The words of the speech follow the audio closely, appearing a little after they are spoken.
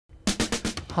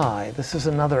Hi, this is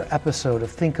another episode of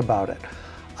Think About It.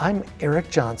 I'm Eric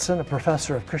Johnson, a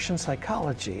professor of Christian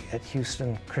psychology at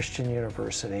Houston Christian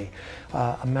University,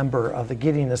 a member of the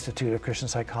Gideon Institute of Christian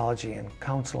Psychology and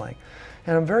Counseling.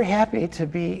 And I'm very happy to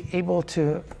be able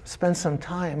to spend some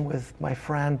time with my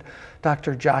friend,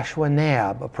 Dr. Joshua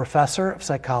Knabb, a professor of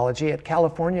psychology at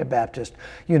California Baptist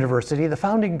University, the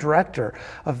founding director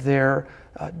of their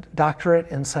doctorate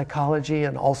in psychology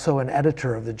and also an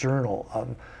editor of the Journal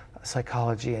of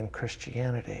Psychology and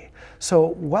Christianity.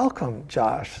 So welcome,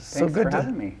 Josh. Thanks for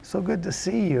having me. So good to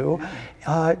see you.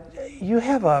 You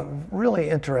have a really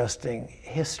interesting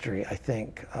history, I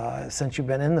think, since you've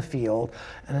been in the field.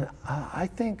 And I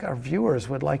think our viewers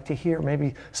would like to hear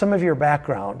maybe some of your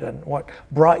background and what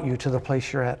brought you to the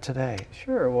place you're at today.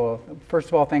 Sure. Well, first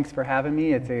of all, thanks for having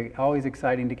me. It's always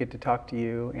exciting to get to talk to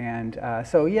you. And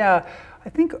I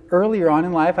think earlier on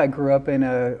in life, I grew up in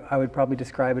I would probably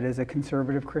describe it as a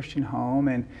conservative Christian home.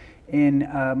 And in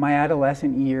my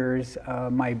adolescent years,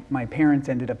 my parents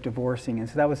ended up divorcing. And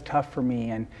so that was tough for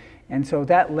me. And so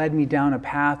that led me down a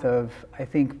path of, I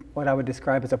think, what I would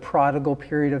describe as a prodigal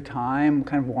period of time,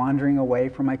 kind of wandering away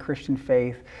from my Christian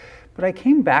faith. But I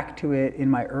came back to it in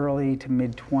my early to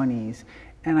mid-20s.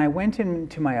 And I went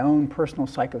into my own personal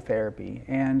psychotherapy.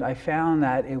 And I found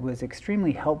that it was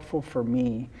extremely helpful for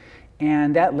me.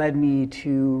 And that led me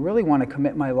to really want to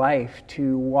commit my life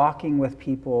to walking with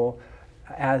people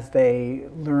as they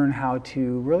learn how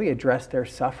to really address their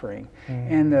suffering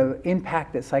and the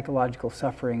impact that psychological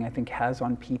suffering, I think, has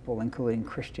on people, including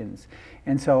Christians.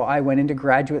 And so I went into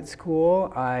graduate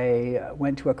school. I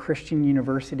went to a Christian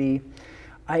university.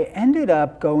 I ended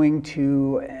up going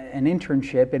to an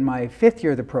internship in my 5th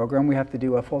year of the program. We have to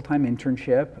do a full-time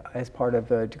internship as part of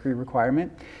the degree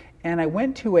requirement. And I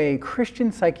went to a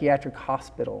Christian psychiatric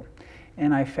hospital.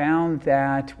 And I found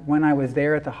that when I was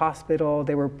there at the hospital,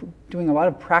 they were doing a lot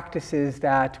of practices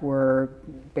that were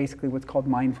basically what's called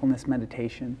mindfulness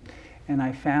meditation. And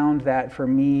I found that for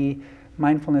me,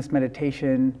 mindfulness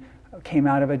meditation came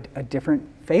out of a different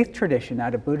faith tradition,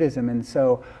 out of Buddhism. And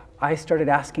so I started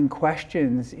asking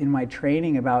questions in my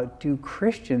training about, do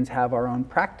Christians have our own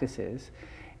practices?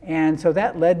 And so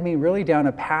that led me really down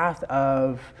a path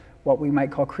of what we might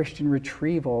call Christian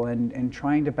retrieval and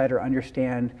trying to better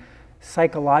understand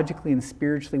psychologically and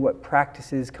spiritually what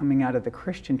practices coming out of the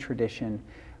Christian tradition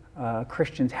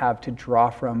Christians have to draw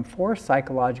from for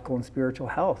psychological and spiritual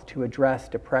health to address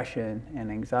depression and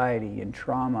anxiety and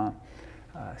trauma,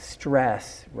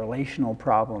 stress, relational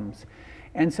problems.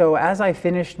 And so as I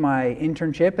finished my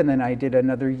internship and then I did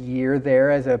another year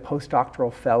there as a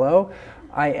postdoctoral fellow,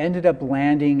 I ended up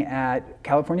landing at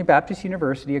California Baptist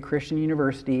University, a Christian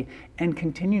university, and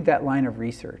continued that line of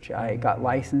research. I got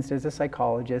licensed as a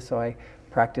psychologist, so I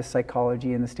practiced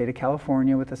psychology in the state of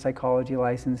California with a psychology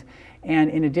license. And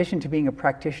in addition to being a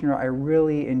practitioner, I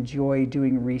really enjoy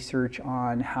doing research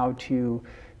on how to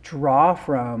draw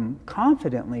from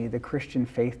confidently the Christian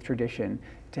faith tradition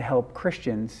to help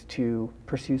Christians to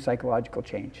pursue psychological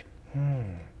change.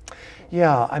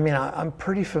 Yeah, I mean, I'm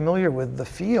pretty familiar with the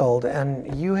field,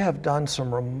 and you have done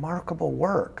some remarkable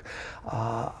work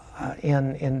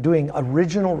in doing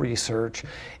original research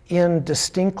in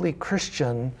distinctly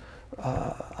Christian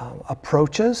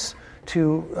approaches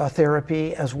to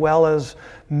therapy, as well as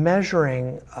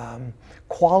measuring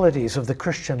qualities of the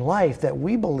Christian life that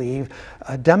we believe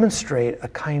demonstrate a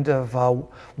kind of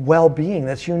well-being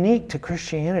that's unique to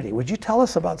Christianity. Would you tell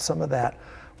us about some of that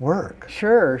work?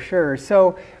 Sure.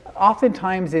 So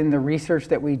oftentimes in the research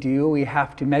that we do, we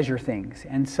have to measure things.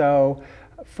 And so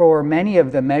for many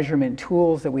of the measurement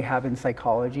tools that we have in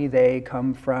psychology, they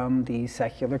come from the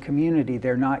secular community.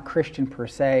 They're not Christian per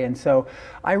se. And so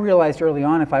I realized early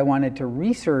on, if I wanted to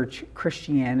research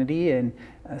Christianity and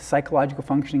psychological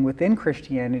functioning within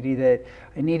Christianity, that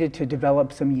I needed to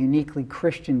develop some uniquely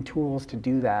Christian tools to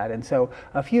do that. And so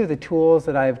a few of the tools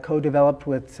that I've co-developed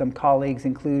with some colleagues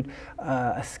include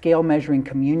a scale measuring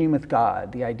communion with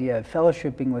God, the idea of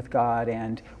fellowshipping with God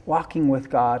and walking with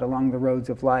God along the roads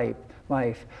of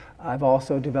life. I've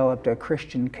also developed a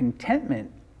Christian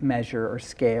contentment measure or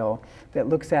scale that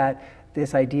looks at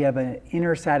this idea of an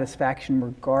inner satisfaction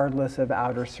regardless of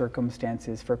outer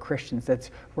circumstances for Christians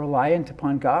that's reliant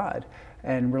upon God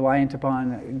and reliant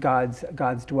upon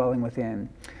God's dwelling within.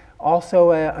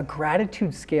 Also a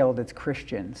gratitude scale that's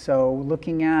Christian. So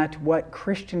looking at what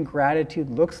Christian gratitude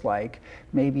looks like,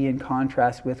 maybe in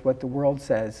contrast with what the world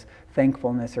says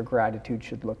thankfulness or gratitude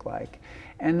should look like.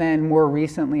 And then more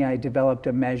recently, I developed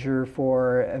a measure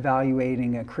for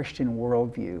evaluating a Christian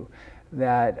worldview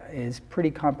that is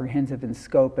pretty comprehensive in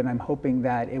scope, and I'm hoping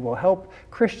that it will help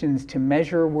Christians to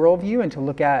measure worldview and to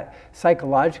look at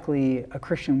psychologically a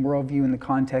Christian worldview in the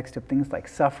context of things like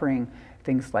suffering,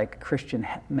 things like Christian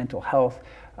mental health,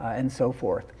 and so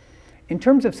forth. In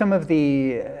terms of some of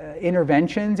the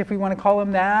interventions, if we want to call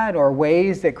them that, or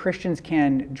ways that Christians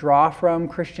can draw from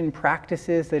Christian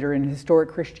practices that are in historic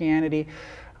Christianity,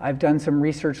 I've done some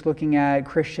research looking at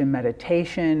Christian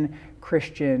meditation,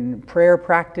 Christian prayer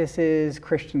practices,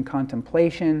 Christian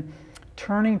contemplation,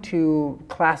 turning to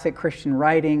classic Christian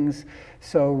writings,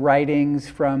 so writings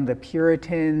from the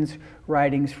Puritans,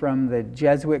 writings from the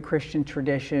Jesuit Christian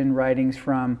tradition, writings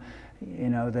from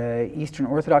the Eastern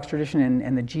Orthodox tradition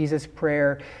and the Jesus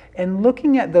prayer, and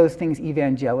looking at those things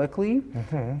evangelically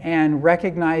and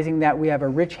recognizing that we have a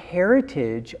rich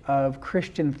heritage of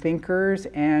Christian thinkers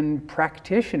and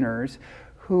practitioners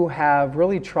who have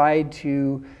really tried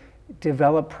to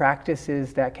develop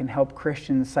practices that can help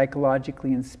Christians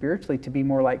psychologically and spiritually to be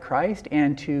more like Christ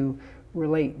and to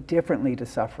relate differently to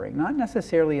suffering, not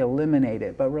necessarily eliminate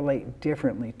it, but relate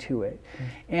differently to it.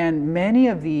 And many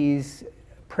of these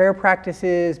prayer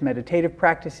practices, meditative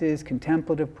practices,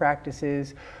 contemplative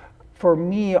practices, for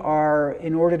me are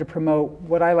in order to promote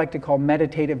what I like to call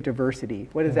meditative diversity.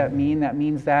 What does that mean? That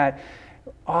means that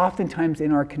oftentimes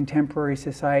in our contemporary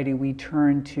society we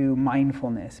turn to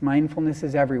mindfulness. Mindfulness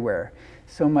is everywhere,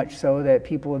 so much so that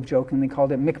people have jokingly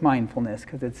called it McMindfulness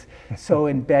because it's so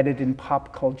embedded in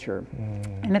pop culture.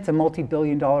 And it's a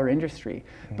multi-billion-dollar industry.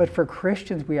 But for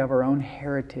Christians, we have our own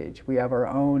heritage. We have our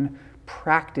own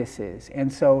practices.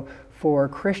 And so for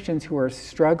Christians who are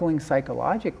struggling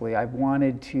psychologically, I've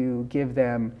wanted to give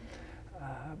them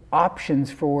options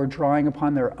for drawing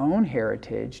upon their own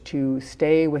heritage to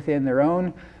stay within their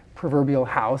own proverbial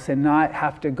house and not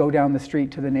have to go down the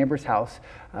street to the neighbor's house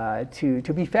to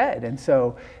be fed. And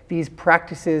so these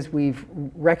practices, we've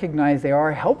recognized they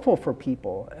are helpful for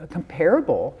people,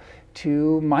 comparable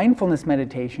to mindfulness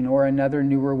meditation, or another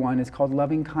newer one is called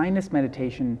loving kindness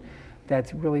meditation,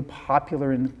 that's really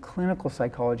popular in clinical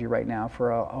psychology right now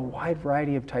for a wide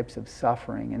variety of types of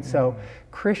suffering. And so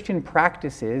Christian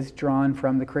practices drawn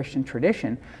from the Christian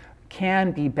tradition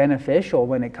can be beneficial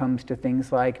when it comes to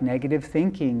things like negative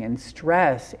thinking and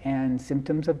stress and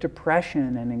symptoms of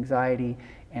depression and anxiety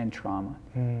and trauma.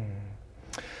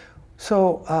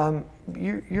 So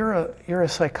you're a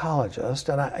psychologist,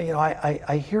 and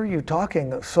I hear you talking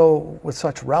with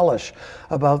such relish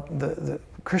about the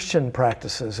Christian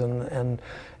practices and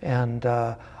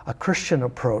a Christian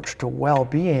approach to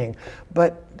well-being,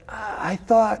 but I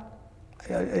thought,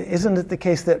 isn't it the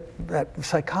case that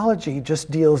psychology just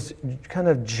deals kind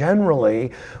of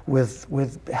generally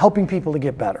with helping people to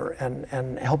get better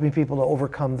and helping people to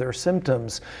overcome their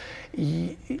symptoms?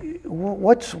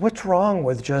 What's wrong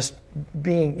with just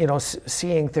being,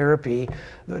 seeing therapy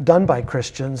done by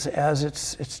Christians as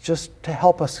it's just to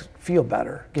help us feel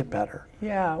better, get better?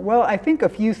 Yeah, well, I think a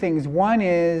few things. One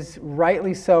is,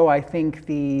 rightly so, I think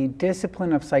the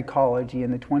discipline of psychology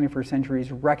in the 21st century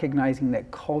is recognizing that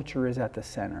culture is at the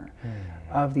center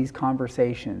of these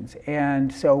conversations.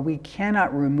 And so we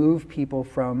cannot remove people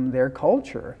from their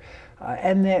culture.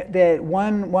 And that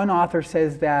one author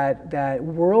says that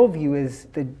worldview is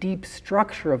the deep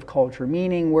structure of culture,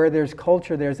 meaning where there's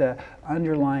culture, there's an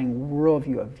underlying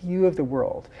worldview, a view of the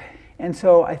world. And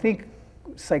so I think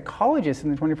psychologists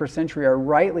in the 21st century are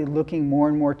rightly looking more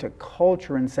and more to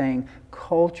culture and saying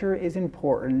culture is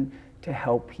important to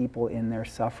help people in their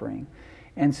suffering.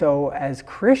 And so as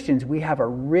Christians, we have a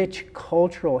rich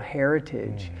cultural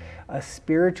heritage, a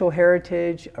spiritual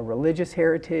heritage, a religious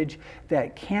heritage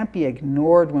that can't be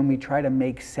ignored when we try to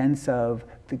make sense of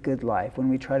the good life, when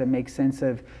we try to make sense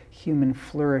of human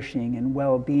flourishing and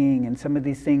well-being and some of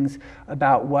these things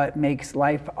about what makes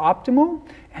life optimal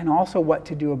and also what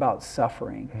to do about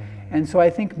suffering. And so I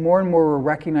think more and more we're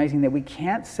recognizing that we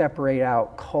can't separate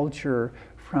out culture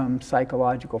from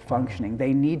psychological functioning.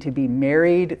 They need to be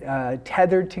married,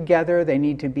 tethered together. They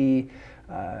need to be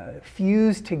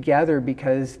fused together,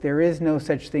 because there is no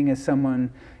such thing as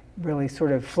someone really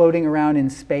sort of floating around in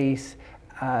space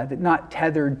not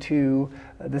tethered to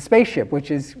the spaceship, which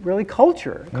is really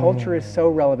culture. Culture is so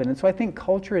relevant. And so I think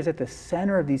culture is at the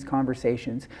center of these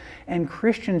conversations, and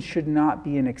Christians should not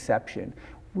be an exception.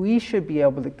 We should be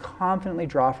able to confidently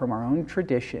draw from our own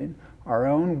tradition, our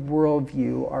own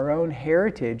worldview, our own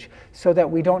heritage, so that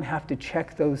we don't have to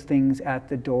check those things at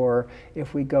the door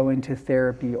if we go into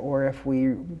therapy or if we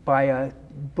buy a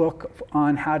book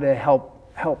on how to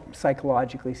help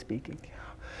psychologically speaking.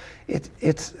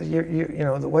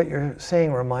 What you're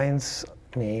saying reminds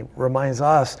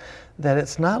us that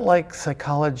it's not like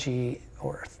psychology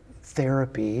or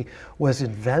therapy was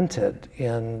invented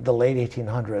in the late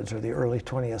 1800s or the early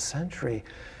 20th century,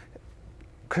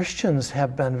 Christians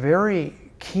have been very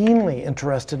keenly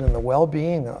interested in the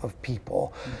well-being of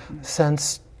people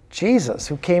since Jesus,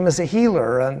 who came as a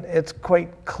healer. And it's quite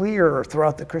clear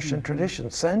throughout the Christian tradition,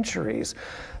 centuries,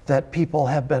 that people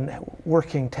have been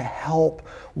working to help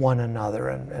one another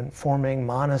and forming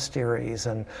monasteries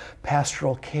and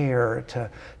pastoral care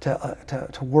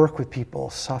to work with people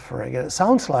suffering. And it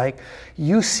sounds like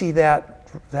you see that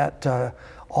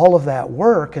all of that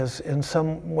work as in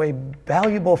some way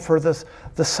valuable for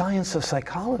the science of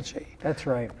psychology. That's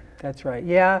right. That's right.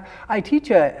 Yeah, I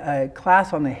teach a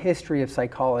class on the history of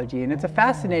psychology, and it's a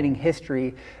fascinating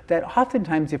history that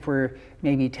oftentimes if we're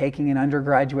maybe taking an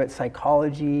undergraduate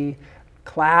psychology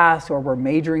class or we're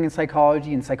majoring in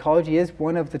psychology, and psychology is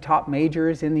one of the top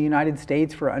majors in the United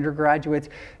States for undergraduates,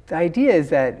 the idea is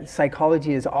that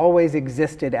psychology has always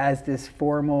existed as this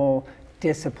formal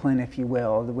discipline, if you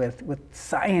will, with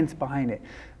science behind it.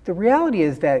 The reality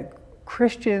is that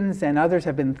Christians and others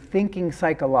have been thinking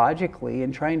psychologically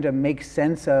and trying to make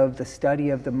sense of the study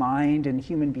of the mind and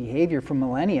human behavior for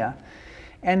millennia.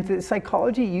 And the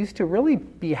psychology used to really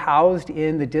be housed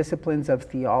in the disciplines of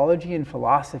theology and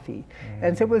philosophy.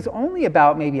 And so it was only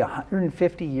about maybe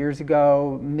 150 years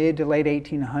ago, mid to late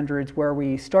 1800s, where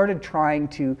we started trying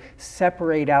to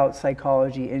separate out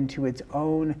psychology into its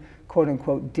own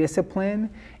quote-unquote discipline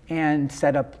and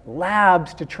set up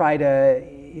labs to try to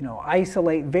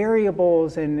isolate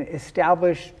variables and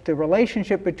establish the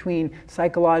relationship between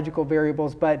psychological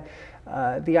variables. But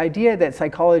the idea that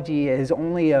psychology is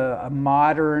only a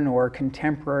modern or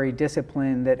contemporary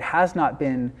discipline that has not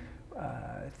been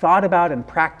thought about and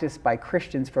practiced by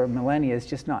Christians for millennia is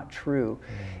just not true.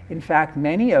 In fact,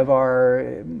 many of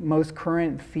our most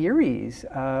current theories,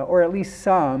 or at least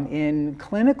some in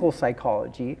clinical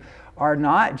psychology, are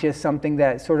not just something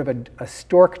that sort of a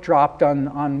stork dropped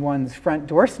on one's front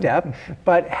doorstep,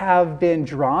 but have been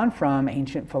drawn from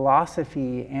ancient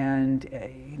philosophy.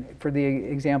 And for the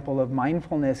example of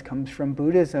mindfulness comes from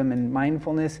Buddhism, and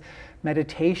mindfulness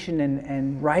meditation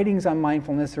and writings on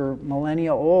mindfulness are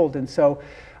millennia old. And so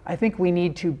I think we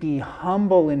need to be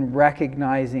humble in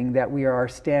recognizing that we are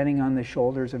standing on the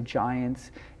shoulders of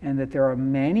giants, and that there are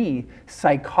many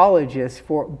psychologists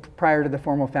prior to the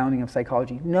formal founding of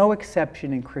psychology, no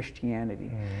exception in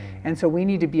Christianity. And so we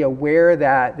need to be aware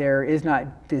that there is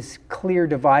not this clear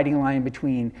dividing line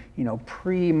between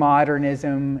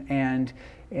pre-modernism and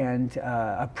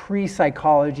a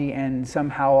pre-psychology and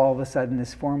somehow all of a sudden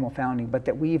this formal founding, but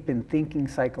that we've been thinking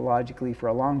psychologically for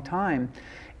a long time.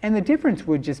 And the difference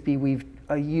would just be we've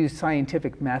used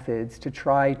scientific methods to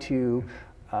try to,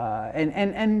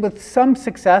 and with some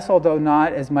success, although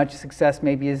not as much success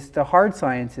maybe as the hard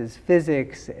sciences,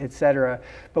 physics, etc.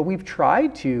 But we've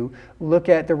tried to look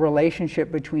at the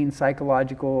relationship between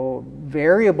psychological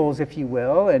variables, if you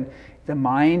will, and the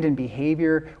mind and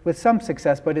behavior with some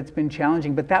success, but it's been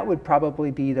challenging. But that would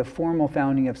probably be the formal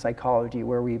founding of psychology,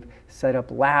 where we've set up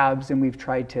labs and we've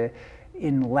tried to,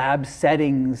 in lab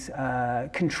settings,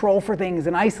 control for things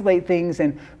and isolate things,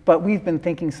 but we've been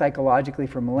thinking psychologically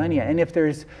for millennia. And if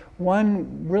there's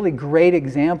one really great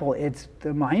example, it's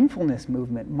the mindfulness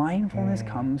movement. Mindfulness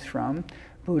comes from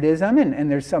Buddhism,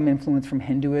 and there's some influence from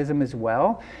Hinduism as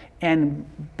well. And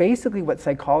basically what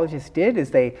psychologists did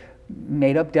is they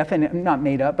made up not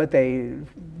made up, but they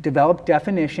developed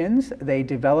definitions. They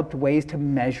developed ways to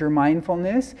measure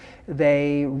mindfulness.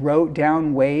 They wrote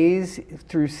down ways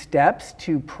through steps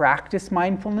to practice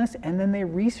mindfulness, and then they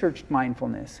researched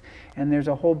mindfulness. And there's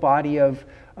a whole body of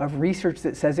research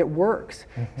that says it works.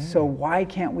 So why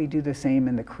can't we do the same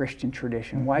in the Christian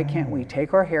tradition? Why can't we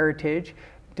take our heritage,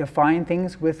 define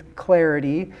things with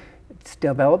clarity,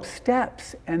 develop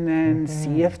steps, and then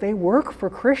see if they work for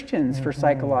Christians for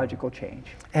psychological change?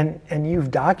 And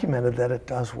you've documented that it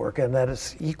does work and that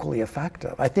it's equally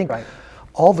effective. I think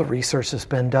all the research has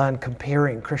been done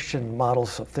comparing Christian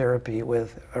models of therapy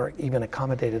with, or even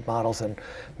accommodated models and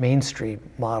mainstream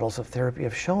models of therapy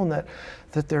have shown that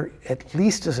they're at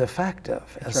least as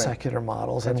effective as secular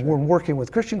models. And when working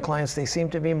with Christian clients, they seem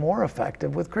to be more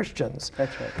effective with Christians.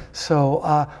 That's right. So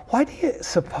why do you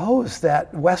suppose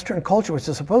that Western culture, which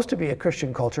is supposed to be a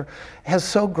Christian culture, has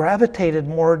so gravitated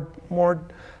more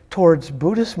towards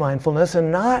Buddhist mindfulness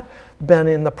and not been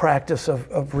in the practice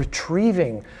of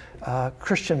retrieving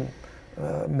Christian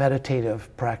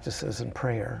meditative practices and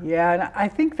prayer? Yeah, and I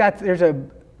think that there's a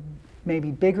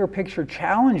maybe bigger picture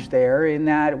challenge there, in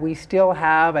that we still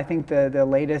have, I think the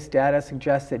latest data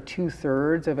suggests that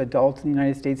 2/3 of adults in the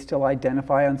United States still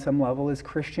identify on some level as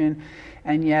Christian,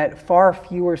 and yet far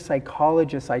fewer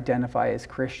psychologists identify as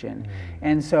Christian.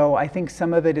 And so I think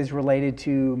some of it is related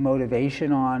to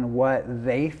motivation on what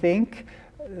they think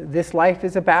this life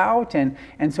is about, and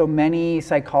so many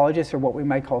psychologists are what we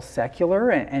might call secular,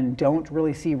 and don't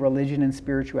really see religion and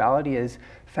spirituality as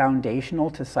foundational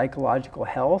to psychological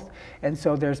health. And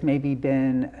so there's maybe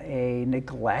been a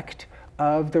neglect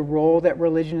of the role that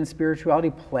religion and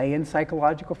spirituality play in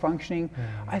psychological functioning.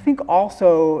 I think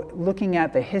also looking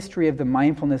at the history of the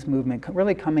mindfulness movement,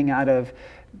 really coming out of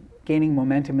gaining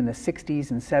momentum in the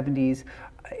 60s and 70s,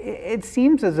 it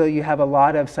seems as though you have a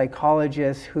lot of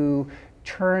psychologists who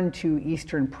turned to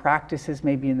Eastern practices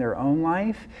maybe in their own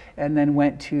life, and then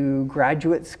went to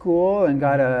graduate school and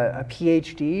got a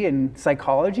PhD in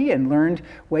psychology and learned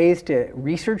ways to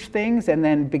research things, and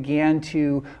then began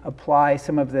to apply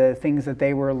some of the things that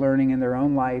they were learning in their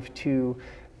own life to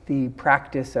the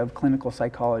practice of clinical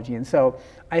psychology. And so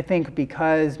I think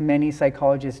because many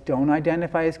psychologists don't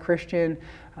identify as Christian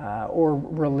or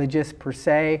religious per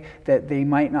se, that they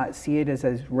might not see it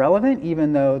as relevant,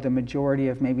 even though the majority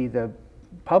of maybe the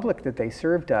public that they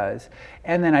serve does.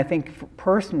 And then I think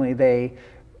personally they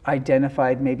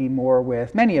identified maybe more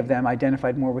with, many of them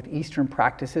identified more with Eastern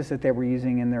practices that they were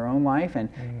using in their own life,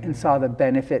 and saw the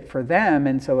benefit for them,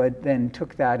 and so it then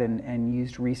took that and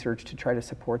used research to try to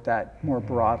support that more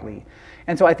broadly.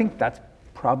 And so I think that's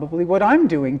probably what I'm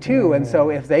doing too, and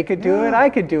so if they could do it, I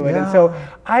could do it. And so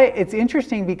it's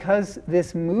interesting because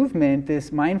this movement,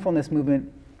 this mindfulness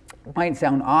movement, might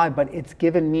sound odd, but it's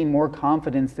given me more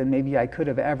confidence than maybe I could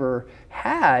have ever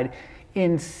had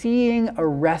in seeing a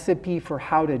recipe for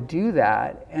how to do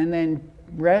that, and then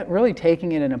really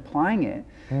taking it and applying it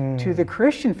to the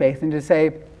Christian faith, and to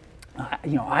say,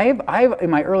 you know, I've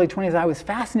in my early 20s, I was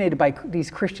fascinated by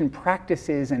these Christian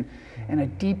practices and a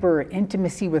deeper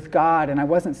intimacy with God, and I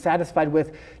wasn't satisfied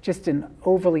with just an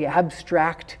overly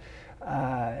abstract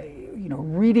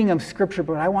reading of Scripture,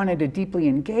 but I wanted to deeply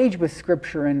engage with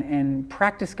Scripture and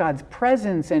practice God's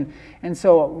presence, and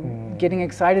so getting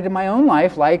excited in my own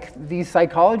life, like these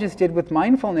psychologists did with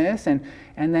mindfulness, and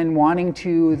then wanting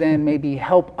to then maybe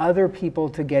help other people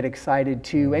to get excited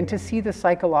too, and to see the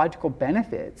psychological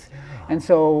benefits. And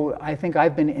so I think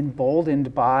I've been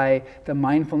emboldened by the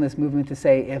mindfulness movement to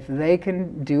say, if they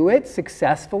can do it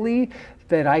successfully,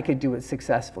 that I could do it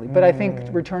successfully. But I think,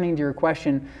 returning to your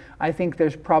question, I think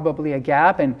there's probably a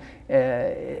gap, and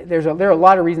there are a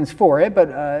lot of reasons for it,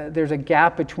 but there's a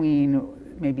gap between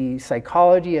maybe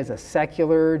psychology as a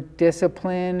secular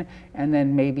discipline, and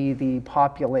then maybe the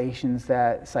populations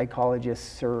that psychologists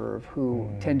serve, who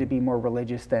tend to be more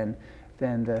religious than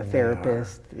the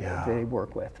therapists they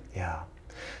work with. Yeah.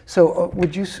 So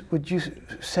would you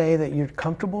say that you're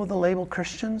comfortable with the label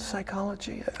Christian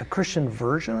psychology, a Christian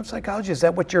version of psychology? Is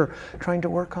that what you're trying to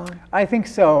work on? I think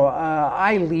so.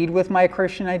 I lead with my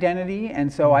Christian identity,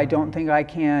 and so I don't think I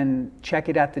can check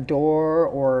it at the door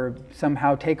or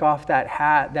somehow take off that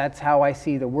hat. That's how I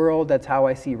see the world. That's how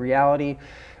I see reality.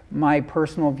 My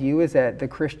personal view is that the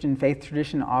Christian faith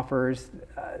tradition offers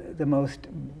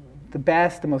the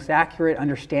best, the most accurate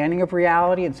understanding of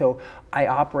reality, and so I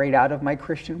operate out of my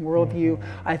Christian worldview.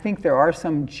 I think there are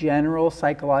some general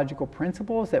psychological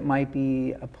principles that might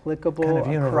be applicable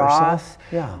kind of across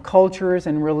cultures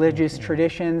and religious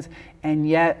traditions, and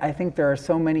yet I think there are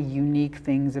so many unique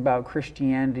things about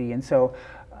Christianity. And so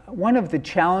one of the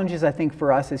challenges, I think,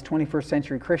 for us as 21st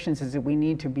century Christians is that we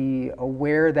need to be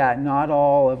aware that not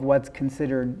all of what's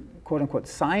considered quote-unquote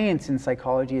science in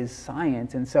psychology is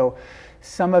science, and so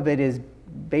some of it is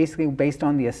basically based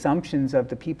on the assumptions of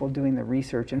the people doing the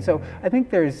research. And so I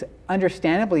think there's,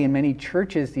 understandably in many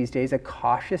churches these days, a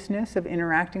cautiousness of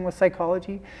interacting with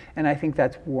psychology, and I think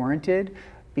that's warranted,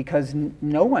 because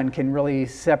no one can really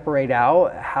separate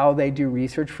out how they do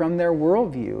research from their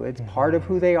worldview. It's part of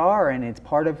who they are, and it's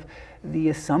part of the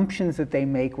assumptions that they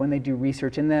make when they do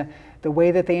research, and the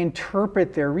way that they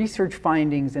interpret their research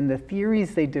findings and the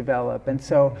theories they develop. And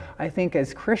so I think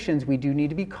as Christians we do need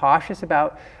to be cautious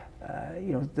about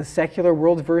the secular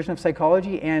world's version of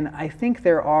psychology, and I think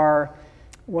there are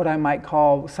what I might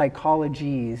call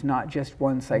psychologies, not just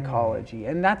one psychology.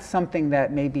 And that's something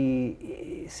that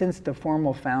maybe since the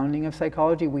formal founding of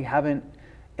psychology we haven't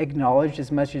acknowledged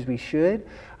as much as we should.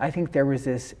 I think there was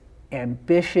this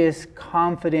ambitious,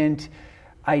 confident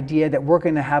idea that we're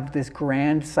going to have this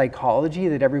grand psychology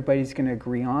that everybody's going to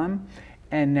agree on.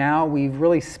 And now we've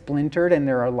really splintered, and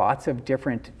there are lots of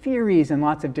different theories and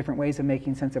lots of different ways of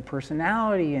making sense of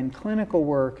personality and clinical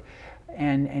work.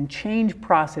 and change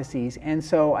processes. And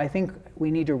so I think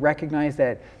we need to recognize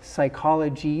that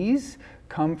psychologies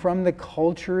come from the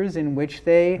cultures in which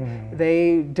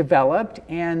they developed,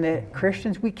 and that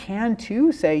Christians, we can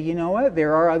too say, you know what,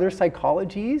 there are other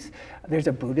psychologies. There's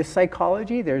a Buddhist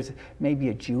psychology, there's maybe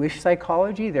a Jewish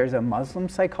psychology, there's a Muslim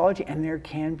psychology, and there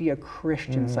can be a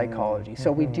Christian psychology.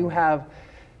 So we do have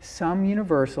some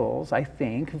universals, I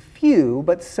think, few,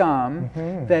 but some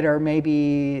that are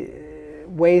maybe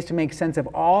ways to make sense of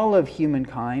all of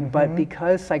humankind, but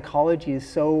because psychology is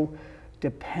so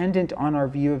dependent on our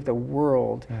view of the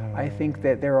world, I think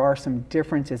that there are some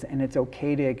differences, and it's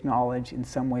okay to acknowledge in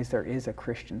some ways there is a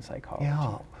Christian psychology.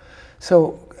 Yeah.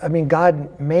 So, I mean,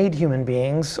 God made human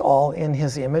beings all in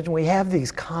His image. We have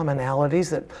these commonalities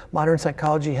that modern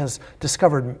psychology has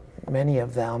discovered many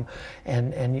of them,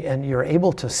 and you're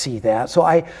able to see that. So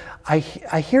I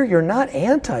hear you're not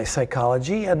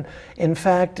anti-psychology, and in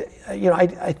fact, you know,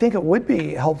 I think it would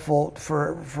be helpful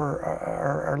for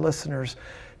our listeners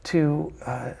to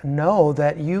know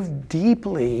that you've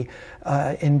deeply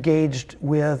engaged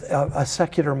with a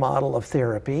secular model of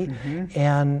therapy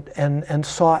and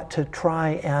sought to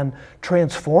try and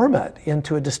transform it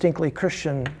into a distinctly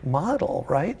Christian model,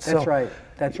 right? That's right.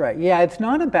 That's right. Yeah, it's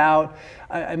not about,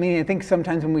 I mean, I think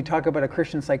sometimes when we talk about a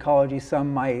Christian psychology,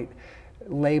 some might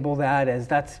label that as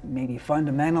that's maybe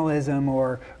fundamentalism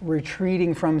or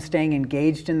retreating from staying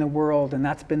engaged in the world, and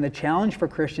that's been the challenge for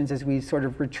Christians as we sort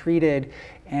of retreated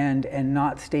and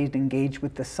not stayed engaged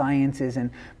with the sciences.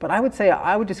 But I would say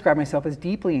I would describe myself as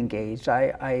deeply engaged.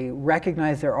 I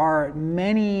recognize there are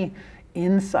many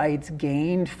insights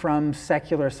gained from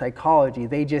secular psychology.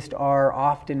 They just are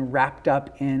often wrapped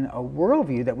up in a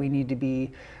worldview that we need to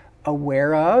be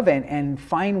aware of and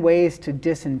find ways to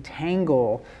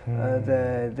disentangle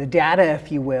the data,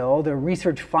 if you will, the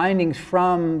research findings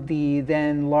from the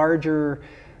then larger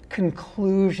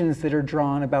conclusions that are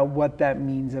drawn about what that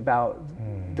means about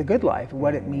the good life,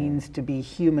 what it means to be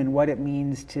human, what it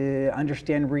means to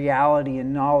understand reality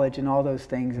and knowledge and all those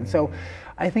things. And so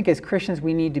I think as Christians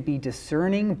we need to be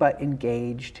discerning but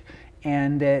engaged,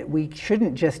 and that we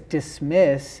shouldn't just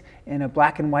dismiss in a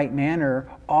black and white manner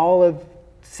all of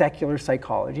secular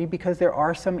psychology, because there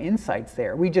are some insights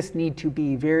there. We just need to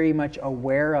be very much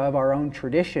aware of our own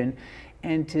tradition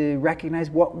and to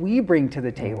recognize what we bring to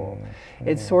the table.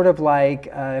 It's sort of like,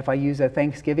 if I use a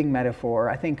Thanksgiving metaphor,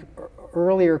 I think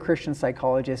earlier Christian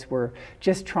psychologists were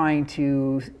just trying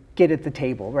to get at the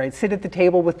table, right? Sit at the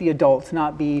table with the adults,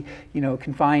 not be,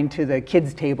 confined to the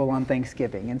kids' table on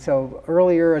Thanksgiving. And so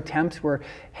earlier attempts were,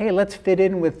 hey, let's fit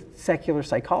in with secular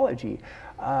psychology.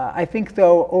 I think,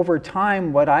 though, over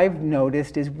time, what I've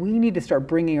noticed is we need to start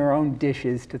bringing our own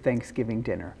dishes to Thanksgiving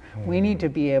dinner. We need to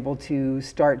be able to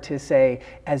start to say,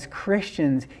 as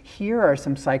Christians, here are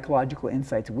some psychological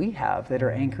insights we have that are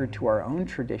anchored to our own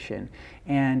tradition.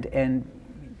 And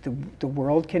the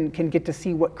world can get to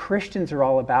see what Christians are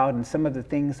all about and some of the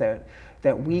things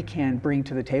that we can bring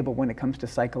to the table when it comes to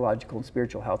psychological and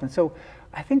spiritual health. And so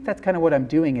I think that's kind of what I'm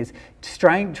doing, is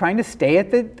trying to stay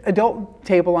at the adult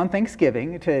table on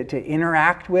Thanksgiving, to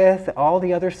interact with all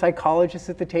the other psychologists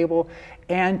at the table,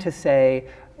 and to say,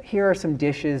 here are some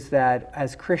dishes that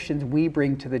as Christians we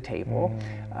bring to the table,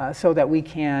 so that we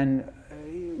can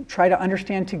try to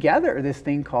understand together this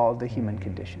thing called the human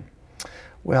condition.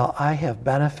 Well, I have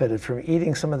benefited from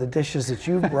eating some of the dishes that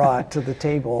you've brought to the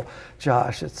table,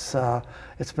 Josh.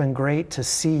 It's been great to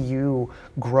see you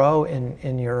grow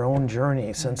in your own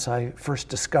journey since I first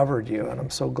discovered you, and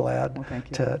I'm so glad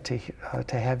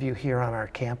to have you here on our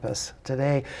campus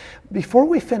today. Before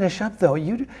we finish up, though,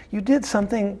 you did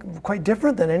something quite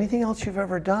different than anything else you've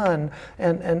ever done,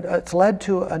 and it's led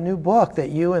to a new book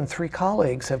that you and 3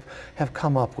 colleagues have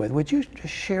come up with. Would you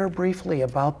just share briefly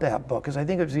about that book? Because I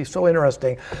think it would be so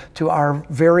interesting to our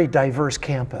very diverse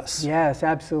campus. Yes,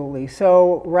 absolutely.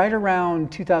 So right around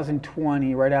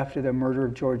 2020, right after the murder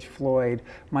of George Floyd,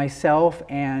 myself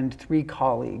and 3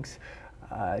 colleagues,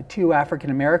 2 African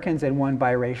Americans and 1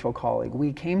 biracial colleague,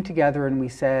 we came together and we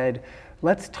said,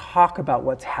 let's talk about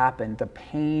what's happened, the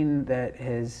pain that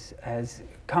has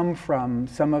come from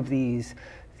some of these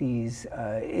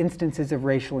instances of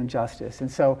racial injustice. And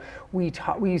so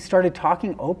we started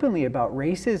talking openly about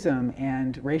racism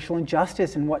and racial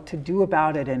injustice and what to do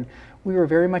about it. And we were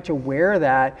very much aware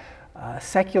that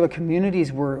secular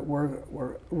communities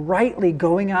were rightly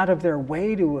going out of their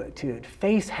way to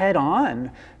face head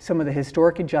on some of the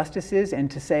historic injustices and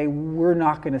to say, we're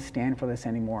not going to stand for this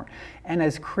anymore. And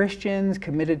as Christians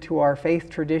committed to our faith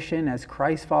tradition, as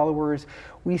Christ followers,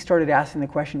 we started asking the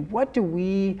question, what do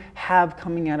we have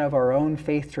coming out of our own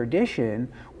faith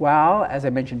tradition, while, as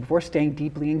I mentioned before, staying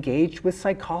deeply engaged with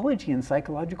psychology and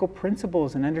psychological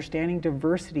principles and understanding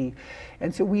diversity?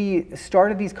 And so we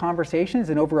started these conversations,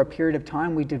 and over a period of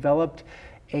time, we developed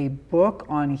a book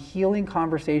on healing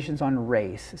conversations on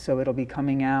race. So it'll be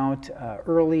coming out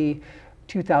early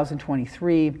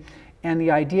 2023. And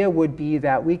the idea would be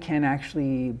that we can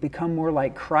actually become more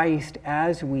like Christ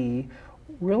as we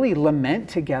really lament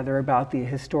together about the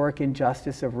historic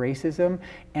injustice of racism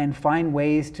and find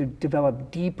ways to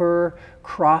develop deeper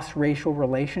cross-racial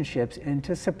relationships and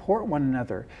to support one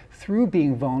another through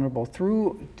being vulnerable,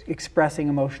 through expressing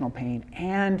emotional pain,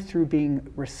 and through being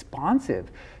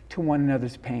responsive to one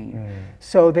another's pain.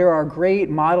 So there are great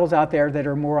models out there that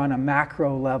are more on a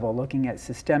macro level, looking at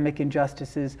systemic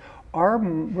injustices. Our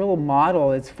real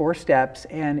model is 4 steps,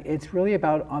 and it's really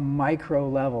about a micro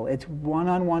level. It's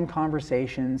one-on-one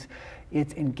conversations.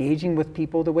 It's engaging with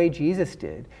people the way Jesus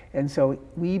did. And so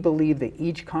we believe that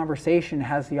each conversation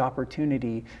has the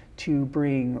opportunity to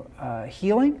bring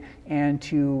healing and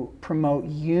to promote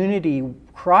unity,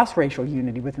 cross-racial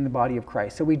unity within the body of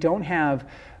Christ. So we don't have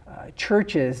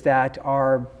churches that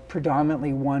are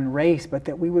predominantly one race, but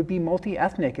that we would be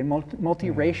multi-ethnic and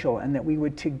multiracial, and that we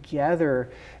would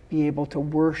together be able to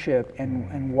worship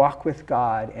and walk with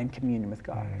God and commune with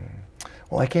God.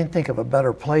 Well, I can't think of a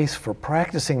better place for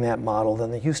practicing that model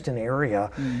than the Houston area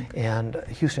and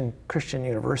Houston Christian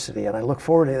University. And I look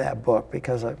forward to that book,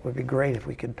 because it would be great if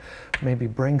we could maybe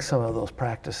bring some of those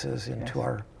practices into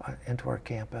our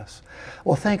campus.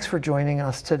 Well, thanks for joining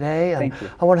us today. And Thank you.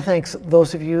 I want to thank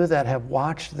those of you that have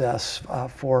watched this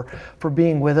for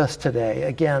being with us today.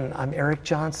 Again, I'm Eric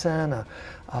Johnson,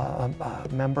 a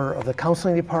member of the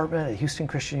counseling department at Houston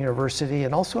Christian University,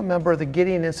 and also a member of the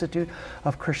Gideon Institute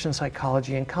of Christian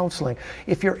Psychology and Counseling.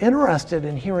 If you're interested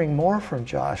in hearing more from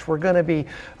Josh, we're going to be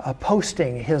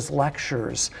posting his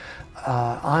lectures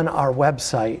on our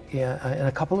website in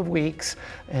a couple of weeks,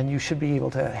 and you should be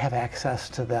able to have access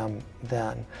to them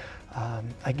then.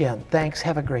 Again, thanks.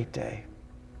 Have a great day.